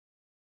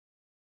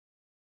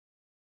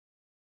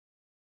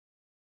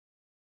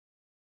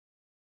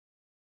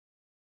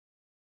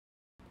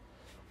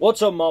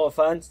What's up, Marvel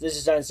fans? This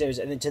is Stein,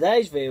 and in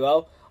today's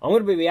video, I'm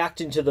going to be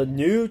reacting to the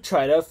new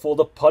trailer for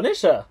The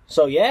Punisher.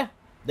 So yeah,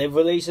 they've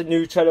released a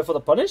new trailer for The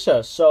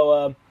Punisher.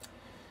 So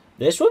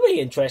this will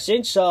be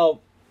interesting. So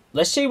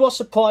let's see what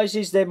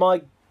surprises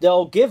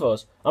they'll give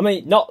us. I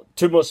mean, not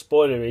too much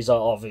spoileries,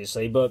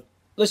 obviously, but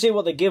let's see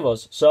what they give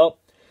us. So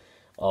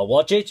I'll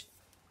watch it,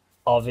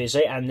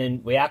 obviously, and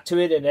then react to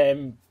it, and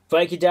then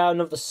break it down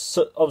of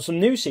some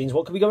new scenes.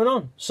 What could be going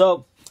on?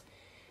 So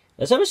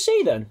let's have a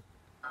see then.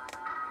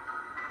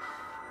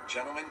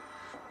 Gentlemen,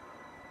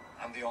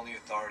 I'm the only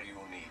authority you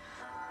will need.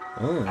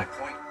 Oh. At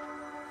point,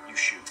 you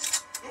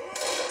shoot.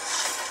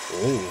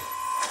 Oh.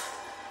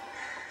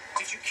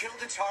 Did you kill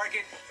the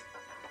target?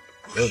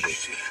 Really?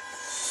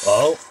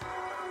 Oh.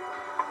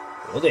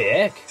 What the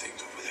heck?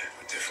 Things over there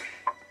were different.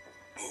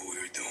 What we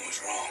were doing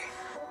was wrong.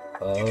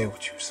 Oh. You did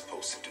what you were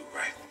supposed to do,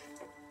 right?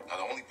 Now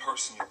the only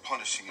person you're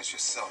punishing is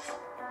yourself.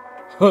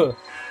 Huh.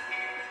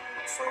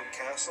 Frank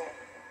Castle,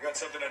 I got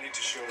something I need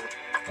to show you.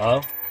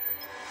 Oh.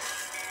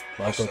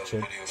 Michael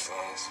Video Chip.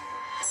 files.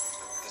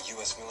 The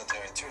U.S.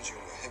 military turns you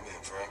into a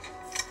hitman, Frank.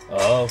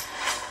 Oh.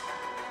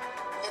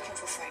 Looking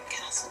for Frank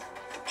Castle.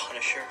 The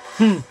Punisher.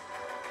 I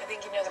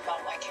think you know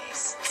about my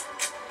case.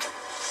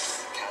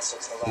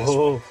 Castle's the last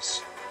Whoa.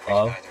 witness. We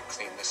Oh. can either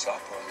clean this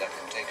up or let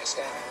him take us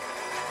down.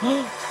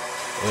 Oh.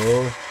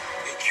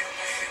 They killed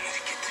my family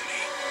to get to me.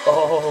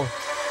 Oh.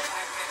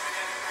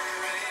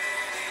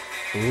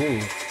 Ooh.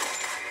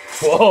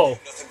 Whoa.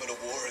 Nothing but a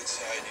war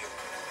inside you.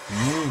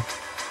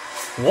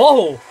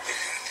 Whoa.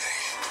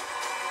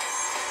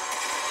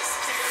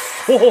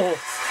 Whoa.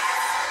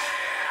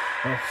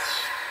 Oh,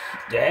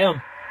 damn.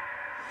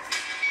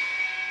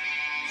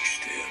 You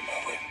stay on my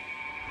way.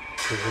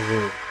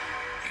 Ooh.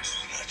 This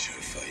is not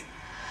your fight.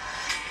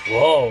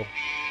 Whoa.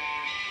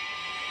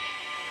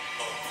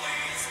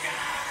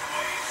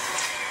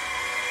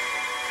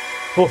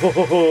 Ho, ho,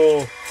 ho, ho. I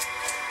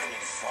need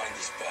to find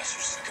these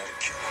bastards that gotta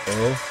kill them.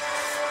 Oh.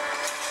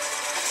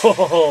 Ho,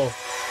 ho, ho.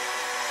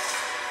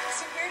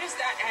 So where does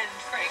that end,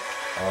 Frank?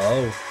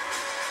 Oh.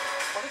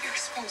 What are you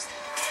supposed to do?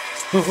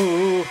 Ho, ho,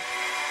 ho.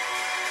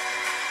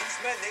 These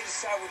men, they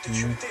decide what the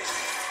truth is.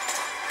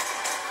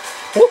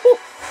 Ho, ho.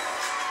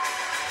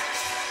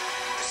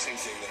 The same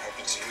thing that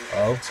happened to you.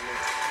 Oh. To me.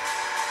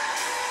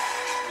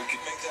 We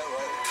could make that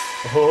right.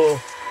 Oh.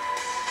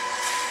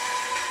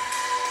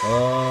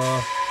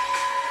 Oh.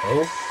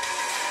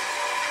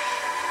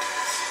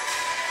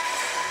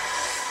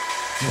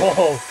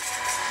 Whoa.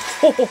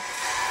 Oh.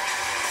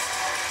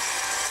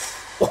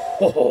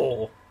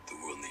 Oh. The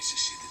world needs to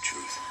see the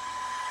truth.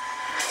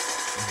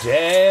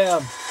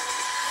 Damn.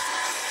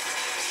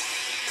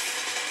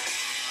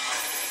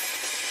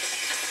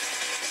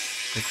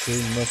 The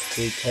truth must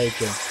be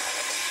taken.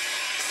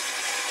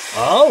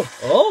 Oh.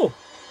 Oh.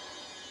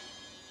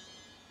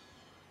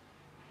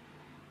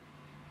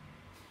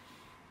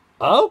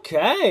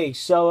 Okay,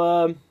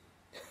 so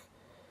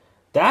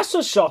that's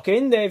just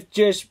shocking. They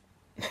just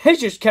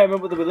came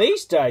up with a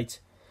release date.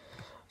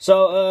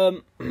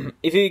 So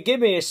if you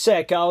give me a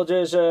sec, I'll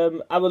just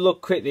have a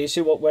look quickly,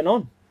 see what went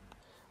on.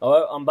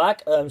 Alright, I'm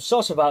back.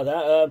 Sorry about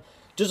that.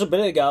 Just a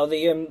bit ago,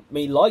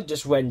 me light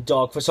just went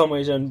dark for some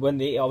reason when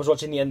I was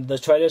watching the end of the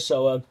trailer.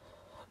 So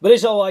but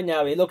it's alright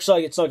now. It looks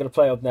like it's not going to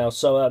play up now.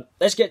 So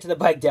let's get to the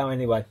breakdown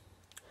anyway.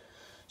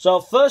 So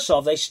first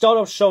off, they start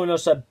off showing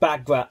us a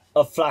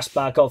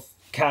flashback of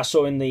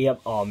Castle in the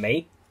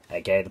army,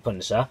 aka the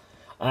Punisher,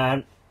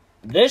 and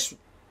this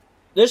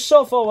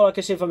so far, what I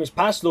can see from his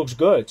past, looks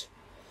good.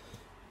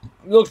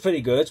 Looks pretty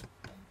good.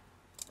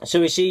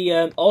 So we see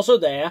also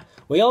there.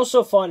 We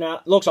also find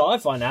out. I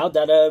find out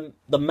that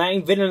the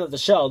main villain of the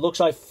show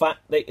looks like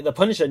the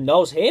Punisher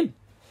knows him.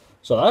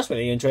 So that's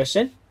really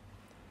interesting.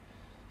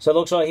 So it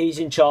looks like he's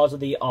in charge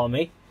of the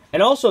army,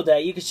 and also there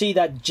you can see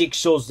that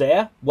Jigsaw's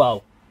there.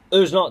 Well,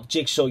 who's not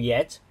Jigsaw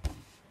yet.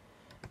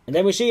 And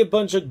then we see a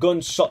bunch of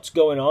gunshots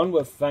going on,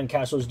 what Frank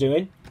Castle's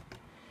doing.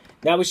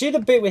 Now we see the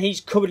bit when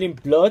he's covered in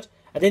blood,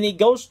 and then he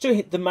goes to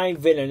hit the main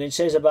villain and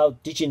says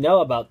about, did you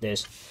know about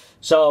this?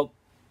 So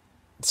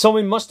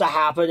something must have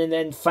happened, and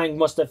then Frank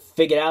must have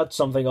figured out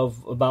something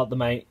about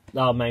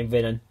our main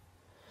villain.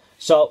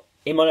 So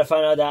he might have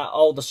found out that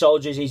all the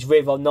soldiers he's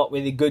with are not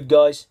really good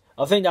guys.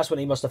 I think that's when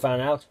he must have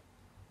found out.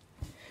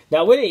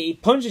 Now with it, he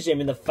punches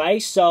him in the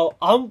face, so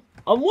I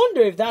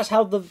wonder if that's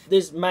how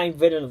this main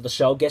villain of the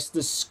show gets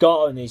the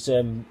scar on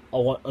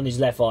his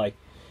left eye.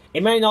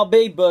 It may not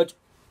be, but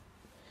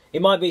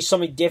it might be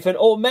something different,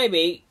 or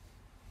maybe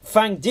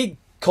Frank did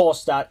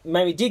cause that.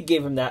 Maybe did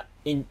give him that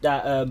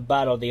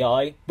bad on the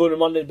eye, but it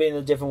might have been in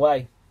a different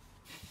way.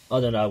 I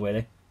don't know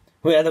really.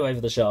 We're either way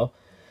for the show.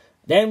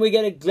 Then we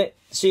get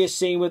see a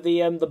scene with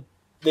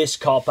this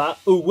copper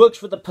who works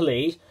for the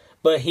police,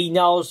 but he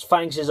knows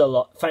Frank's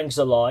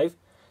alive.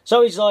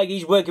 So he's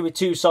working with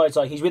two sides,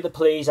 like he's with the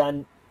police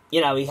and,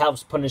 you know, he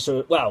helps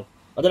Punisher. Well,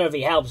 I don't know if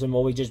he helps him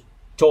or he just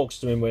talks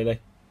to him, really.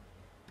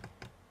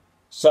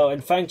 So,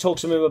 and Frank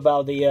talks to him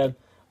about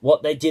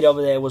what they did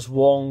over there was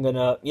wrong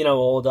and, you know,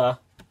 all that.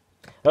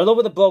 And I love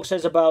what the blog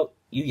says about,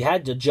 you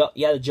had a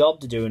job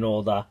to do and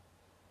all that.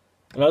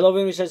 And I love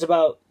when he says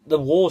about the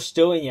war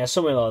still in, yeah,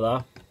 something like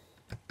that.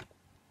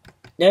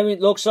 Then it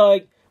looks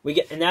like we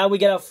get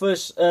our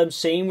first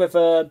scene with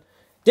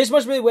this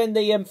must be when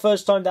the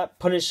first time that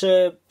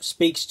Punisher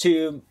speaks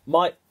to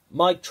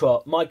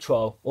Microchip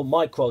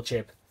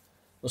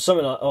or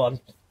something like. Oh, I'm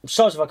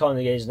sorry if I can't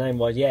get his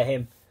name right. Yeah,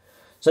 him.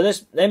 So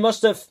they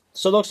must have.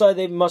 So it looks like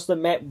they must have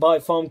met by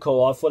phone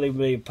call. I thought it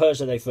would be in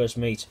person they first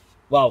meet.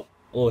 Well,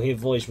 or hear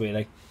voice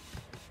really.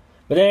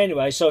 But then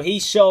anyway, so he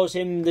shows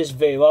him this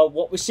video,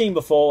 what we've seen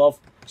before of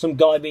some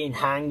guy being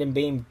hanged and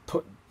being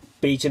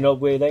beaten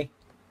up really.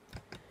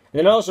 And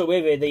then also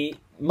with it, the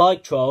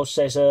Micro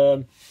says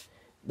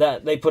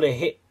that they put a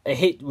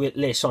hit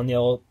list on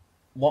your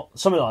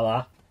something like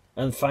that,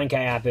 and Frank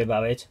ain't happy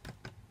about it.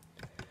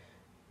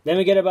 Then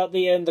we get about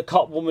the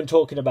cop woman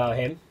talking about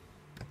him,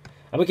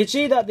 and we can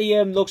see that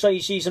the looks like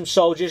you see some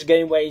soldiers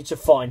getting ready to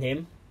find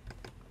him,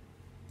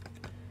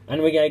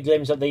 and we get a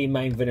glimpse of the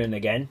main villain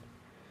again.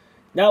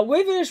 Now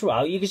with this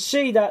route, you can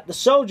see that the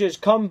soldiers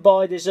come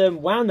by this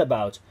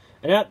roundabout,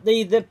 and at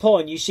the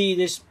point you see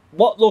this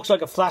what looks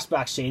like a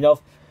flashback scene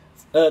of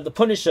the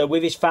Punisher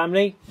with his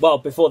family. Well,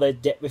 before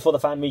the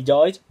family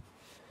died.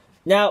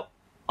 Now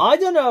I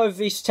don't know if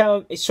he's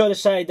trying to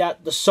say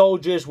that the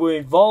soldiers were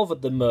involved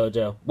with the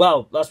murder.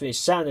 Well, that's what it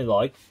sounded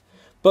like.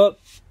 But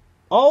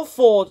I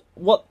thought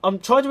I'm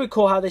trying to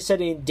recall how they said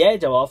it in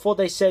Daredevil. I thought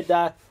they said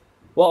that.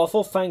 Well, I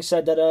thought Frank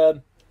said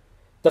that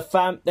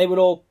they were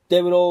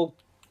all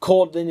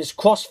caught in this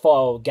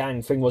crossfire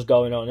gang thing was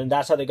going on, and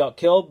that's how they got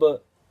killed.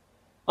 But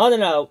I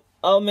don't know.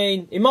 I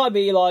mean, it might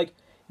be like,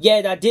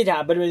 yeah, that did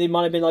happen. But it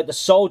might have been like the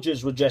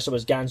soldiers were dressed up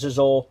as gangsters,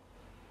 or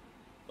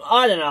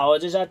I don't know. I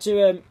just had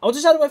to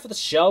wait for the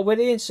show with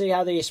it and see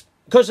how they,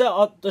 because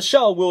the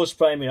show will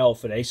spray me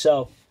hopefully.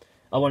 So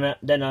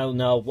then I'll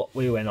know what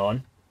we went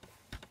on.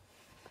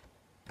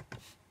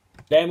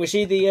 Then we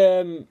see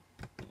the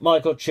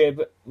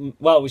Microchip.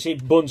 Well, we see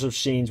bunch of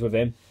scenes with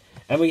him,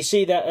 and we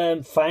see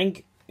that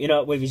Frank,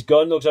 with his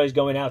gun, looks like he's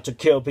going out to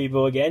kill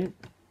people again.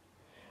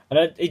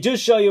 And it does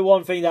show you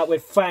one thing, that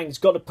with Frank's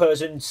got a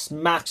person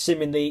smacks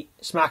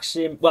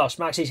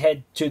his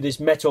head to this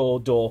metal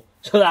door.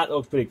 So that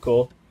looks pretty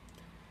cool.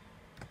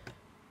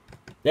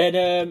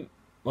 Then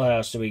what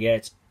else do we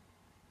get?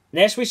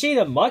 Next we see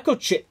the Micro,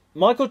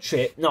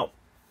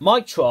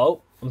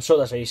 I'm sure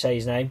that's how you say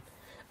his name,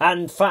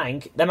 and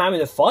Frank, them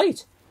having a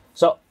fight.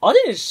 So I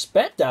didn't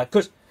expect that,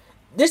 because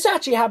this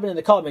actually happened in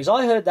the comics.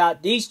 I heard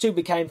that these two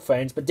became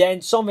friends, but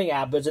then something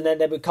happens and then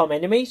they become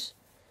enemies.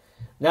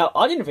 Now,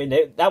 I didn't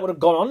think that would have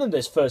gone on in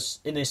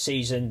this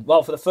season.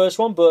 Well, for the first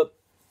one, but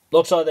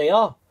looks like they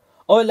are.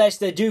 Or unless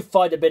they do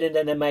fight a bit and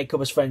then they make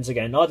up as friends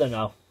again. I don't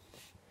know.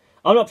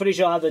 I'm not pretty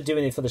sure how they're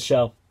doing it for the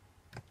show.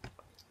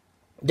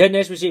 Then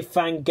next we see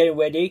Fang getting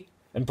ready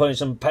and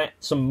putting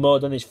some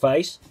mud on his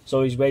face,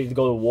 so he's ready to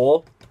go to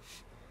war.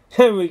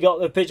 Then we got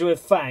the picture with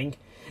Fang.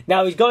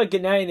 Now he's got a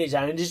grenade in his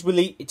hand and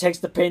he takes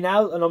the pin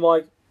out, and I'm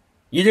like,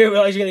 you do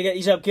realise you're going to get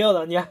yourself killed,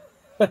 aren't you?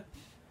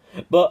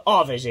 But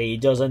obviously he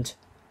doesn't.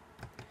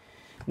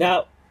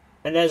 Now,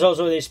 and there's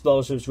also the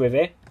explosives with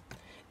it.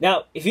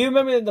 Now, if you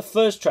remember in the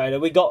first trailer,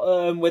 we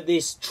got when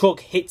this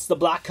truck hits the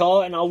black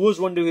car, and I was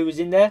wondering who was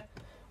in there.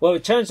 Well,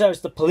 it turns out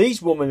it's the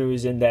police woman who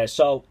was in there,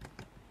 so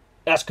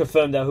that's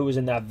confirmed that who was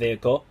in that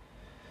vehicle.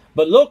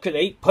 But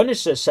luckily,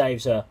 Punisher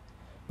saves her.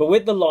 But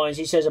with the lines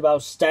he says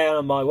about stay out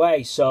of my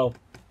way, so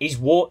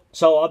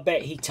so I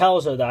bet he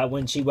tells her that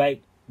when she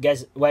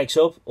wakes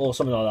up or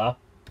something like that.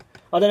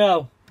 I don't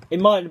know.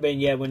 It might have been,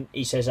 yeah, when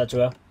he says that to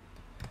her.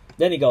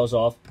 Then he goes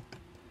off.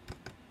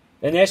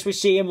 And next we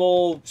see him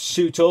all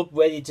suit up,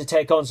 ready to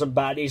take on some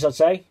baddies, I'd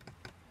say.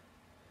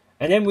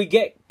 And then we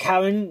get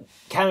Karen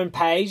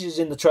Page is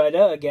in the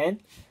trailer again.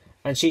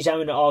 And she's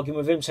having an argument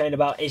with him, saying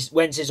about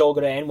when's this all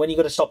going to end? When are you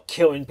going to stop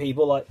killing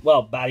people? Like,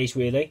 well, baddies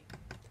really.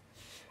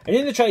 And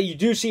in the trailer you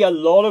do see a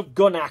lot of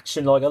gun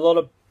action, like a lot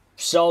of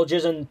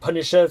soldiers and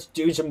Punisher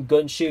doing some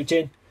gun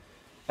shooting.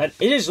 And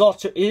it is hard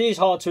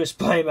to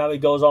explain how it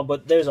goes on,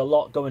 but there's a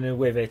lot going on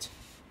with it.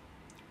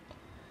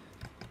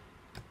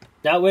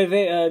 Now with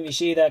it, you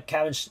see that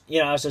Karen,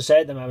 as I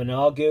said, them having an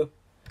argue.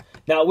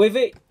 Now with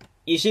it,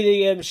 you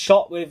see the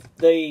shot with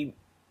the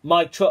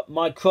Micro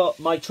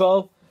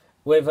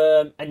with,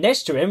 and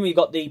next to him we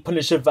got the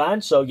Punisher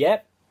van. So yeah,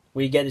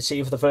 we get to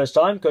see it for the first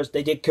time because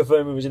they did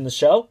confirm it was in the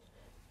show,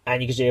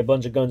 and you can see a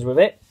bunch of guns with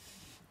it.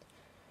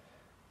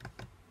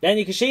 Then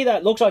you can see that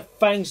it looks like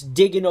Fang's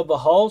digging up a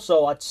hole,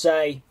 so I'd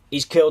say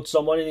he's killed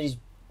someone and he's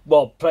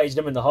placed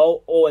them in the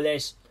hole, or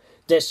there's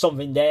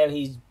something there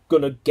he's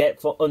gonna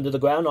get under the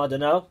ground. I don't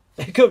know.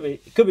 It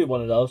could be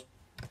one of those.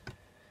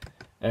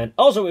 And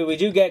also we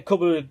do get a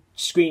couple of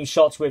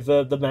screenshots with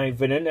the main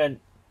villain, and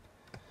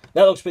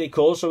that looks pretty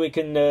cool. So we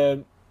can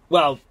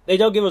they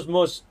don't give us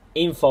much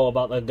info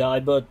about that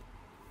guy, but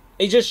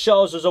it just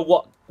shows us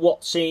what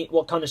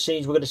kind of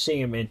scenes we're gonna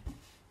see him in.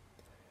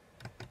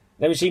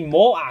 Then we see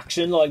more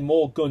action, like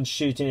more gun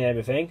shooting and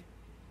everything.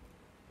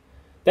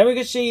 Then we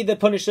can see the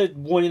Punisher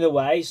running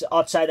away. So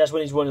I'd say that's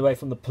when he's running away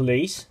from the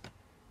police.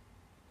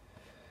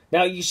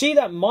 Now, you see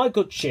that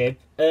microchip,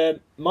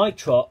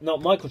 not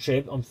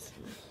microchip,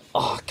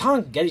 I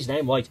can't get his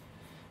name right.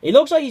 It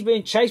looks like he's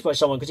being chased by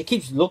someone because he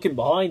keeps looking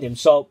behind him,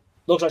 so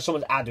looks like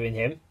someone's adding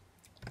him.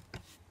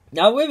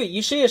 Now, with it,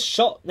 you see a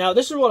shot. Now,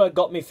 this is what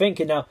got me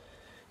thinking. Now,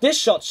 this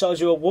shot shows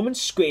you a woman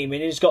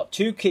screaming and he's got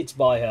 2 kids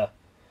by her.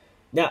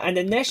 Now, and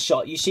the next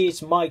shot, you see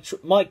it's micro,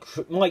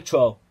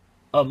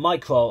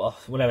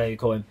 whatever you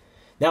call him.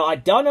 Now, I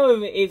don't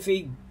know if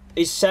he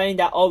is saying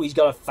that, oh, he's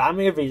got a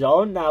family of his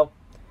own. Now,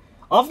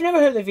 I've never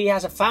heard if he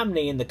has a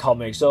family in the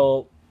comics,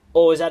 or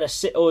is that a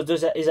sister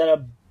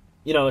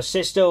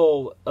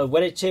or a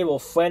relative or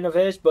friend of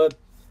his. But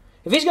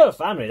if he's got a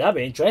family, that'd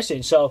be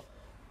interesting. So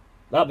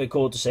that'd be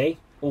cool to see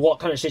what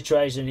kind of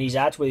situation he's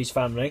at with his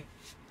family.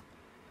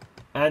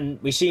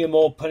 And we see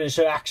more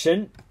Punisher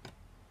action.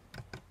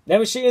 Then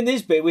we see in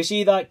this bit, we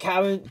see that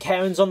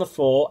Karen's on the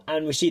floor,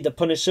 and we see the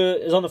Punisher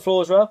is on the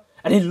floor as well.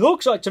 And it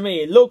looks like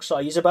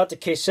he's about to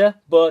kiss her,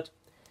 but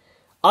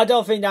I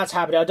don't think that's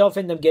happening. I don't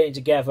think them getting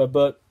together,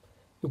 but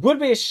it would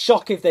be a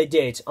shock if they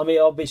did. I mean,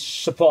 I'll be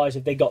surprised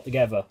if they got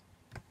together.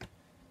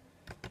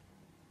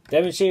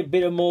 Then we see a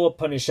bit of more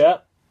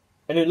Punisher,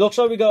 and it looks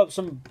like we got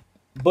some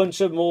bunch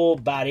of more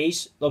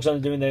baddies. Looks like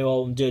they're doing their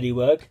own dirty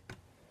work.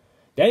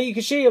 Then you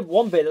can see at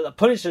one bit that the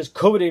Punisher's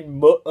covered in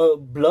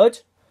blood,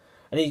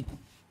 and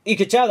you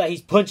can tell that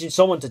he's punching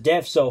someone to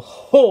death.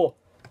 So,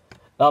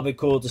 that'll be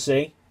cool to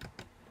see.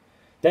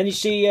 Then you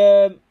see,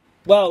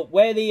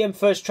 where the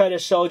first trailer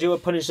showed you, a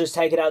Punisher's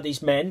taking out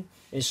these men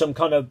in some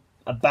kind of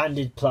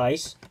abandoned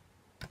place.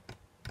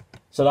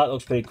 So that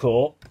looks pretty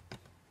cool.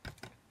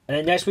 And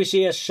then next we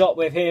see a shot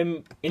with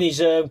him in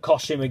his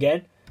costume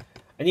again.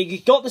 And you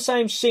got the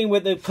same scene where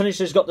the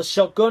Punisher's got the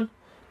shotgun.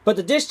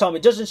 But this time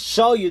it doesn't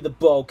show you the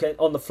bloke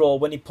on the floor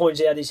when he points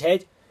it at his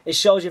head. It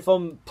shows you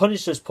from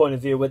Punisher's point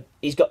of view where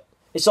he's got...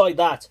 It's like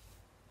that.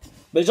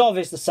 But it's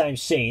obviously the same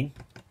scene.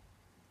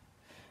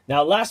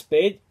 Now, last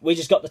bit, we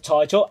just got the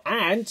title,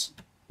 and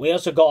we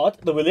also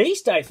got the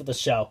release date for the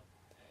show.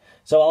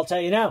 So I'll tell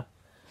you now.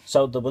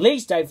 So the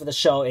release date for the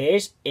show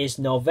is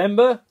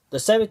November the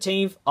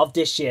 17th of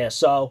this year.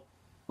 So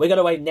we're going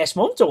to wait next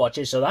month to watch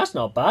it, so that's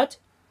not bad.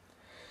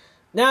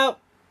 Now,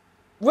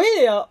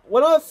 really,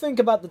 when I think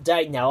about the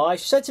date now,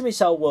 I've said to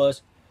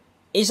myself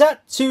is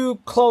that too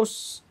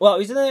close? Well,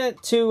 isn't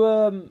it too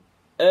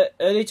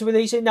early to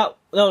release it? No.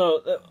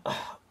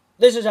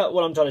 This is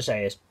what I'm trying to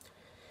say is.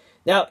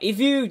 Now, if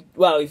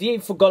you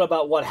forgot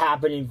about what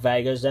happened in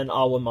Vegas, then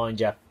I'll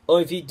remind you.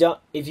 Or if you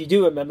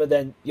do remember,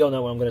 then you'll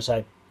know what I'm going to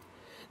say.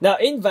 Now,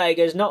 in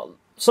Vegas, not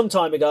some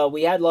time ago,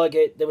 we had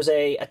there was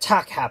a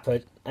attack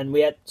happened, and we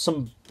had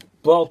some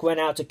bloke went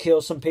out to kill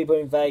some people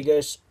in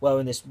Vegas. Well,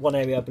 in this one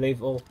area, I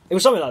believe, or it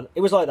was something like that.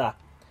 It was like that.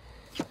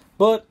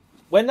 But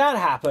when that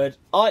happened,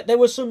 there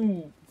was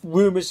some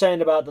rumors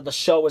saying about that the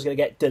show was going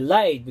to get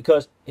delayed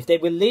because if they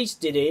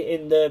released it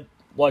in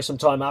some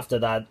time after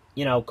that,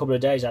 a couple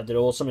of days after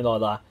or something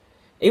like that,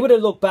 it would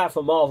have looked bad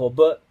for Marvel.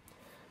 But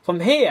from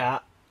here,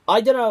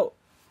 I don't know,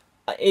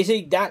 is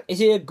it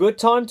a good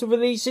time to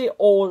release it,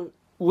 or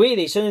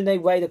really shouldn't they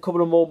wait a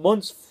couple of more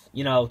months,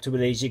 to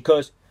release it?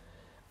 Because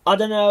I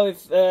don't know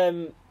if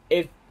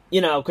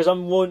because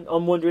I'm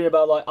wondering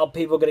about are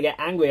people going to get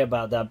angry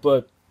about that?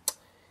 But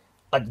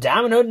I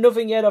haven't heard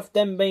nothing yet of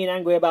them being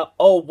angry about,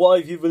 why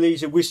have you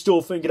released it? We're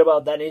still thinking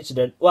about that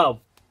incident.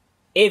 Well,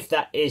 if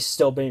that is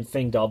still being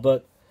think of,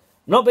 but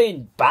I'm not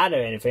being bad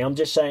or anything. I'm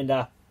just saying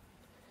that.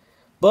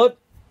 But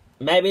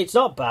maybe it's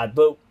not bad.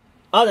 But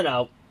I don't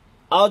know.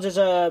 I'll just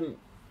have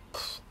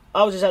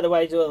to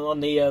wait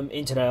on the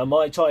internet. I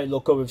might try and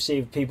look up and see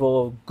if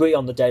people agree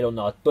on the date or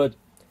not. But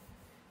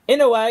in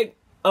a way,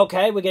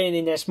 okay, we're getting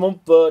in next month.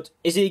 But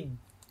is it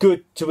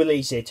good to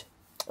release it?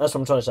 That's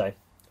what I'm trying to say.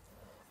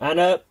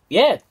 And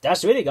yeah,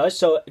 that's really, guys.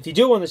 So if you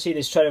do want to see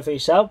this trailer for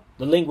yourself,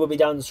 the link will be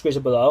down in the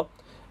description below.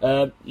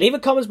 Leave a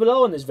comments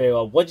below on this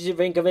video. What did you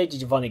think of it?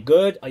 Did you find it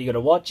good? Are you going to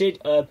watch it?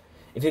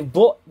 If you've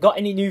got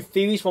any new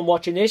theories from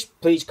watching this,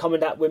 please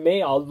comment that with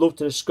me. I'd love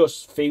to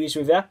discuss theories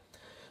with you.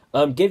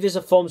 Give this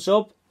a thumbs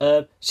up.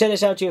 Share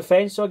this out to your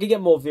friends so I can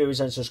get more viewers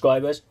and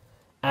subscribers.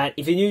 And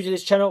if you're new to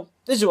this channel,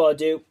 this is what I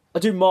do. I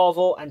do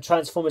Marvel and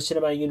Transformers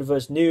Cinematic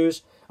Universe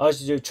news. I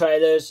also do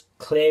trailers,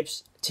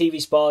 clips, TV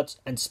spots,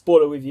 and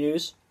spoiler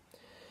reviews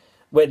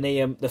when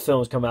the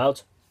films come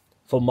out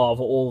for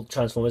Marvel or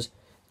Transformers.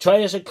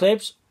 Trailers and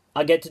clips,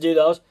 I get to do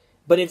those.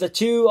 But if the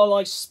two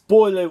are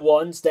spoiler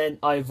ones, then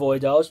I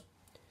avoid those.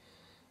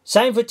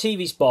 Same for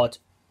TV spot.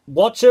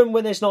 Watch them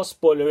when it's not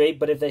spoilery,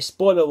 but if they're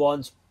spoiler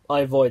ones, I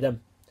avoid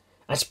them.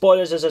 And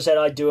spoilers, as I said,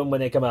 I do them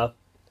when they come out.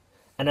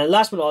 And then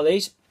last but not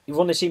least, if you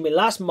want to see my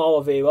last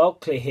Marvel video,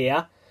 click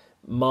here.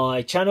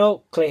 My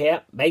channel, click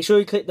here. Make sure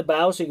you click the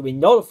bell so you can be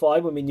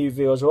notified when my new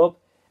videos are up.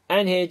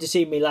 And here to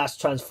see my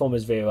last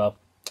Transformers video.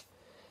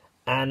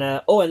 And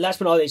and last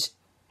but not least,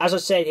 as I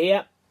said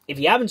here, if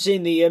you haven't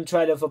seen the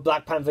trailer for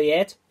Black Panther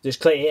yet,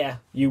 just click here.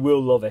 You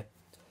will love it.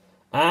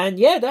 And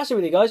yeah, that's it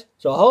really, guys.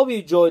 So I hope you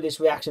enjoyed this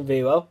reaction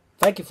video.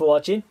 Thank you for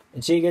watching,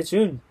 and see you again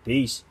soon.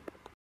 Peace.